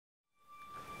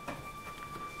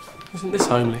Isn't this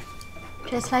homely?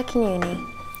 Just like in uni.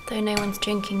 Though no one's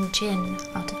drinking gin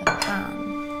out of a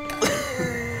can.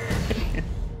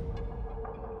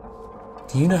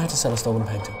 Do you know how to sell a stolen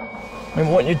painting? I mean,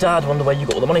 won't your dad wonder where you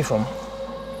got all the money from?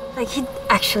 Like he'd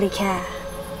actually care.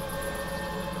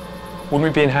 Wouldn't we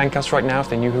be in handcuffs right now if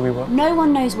they knew who we were? No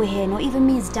one knows we're here, not even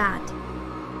me as Dad.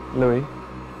 Louis,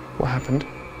 what happened?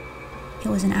 It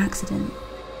was an accident.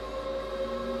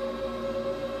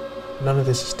 None of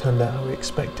this has turned out how we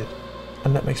expected,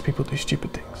 and that makes people do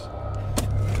stupid things.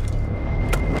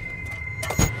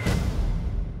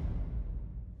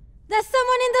 There's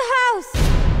someone in the house!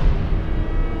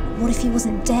 What if he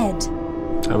wasn't dead?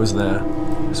 I was there.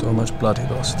 I saw how much blood he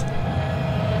lost.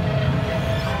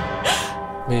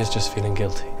 Mia's just feeling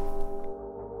guilty.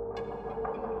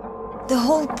 The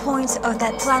whole point of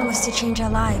that plan was to change our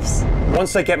lives.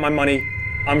 Once I get my money,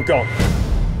 I'm gone.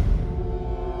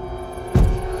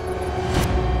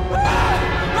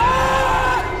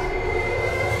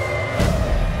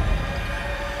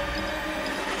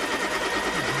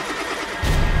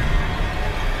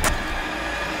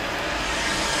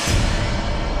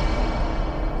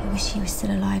 I wish he was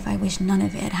still alive. I wish none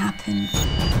of it had happened.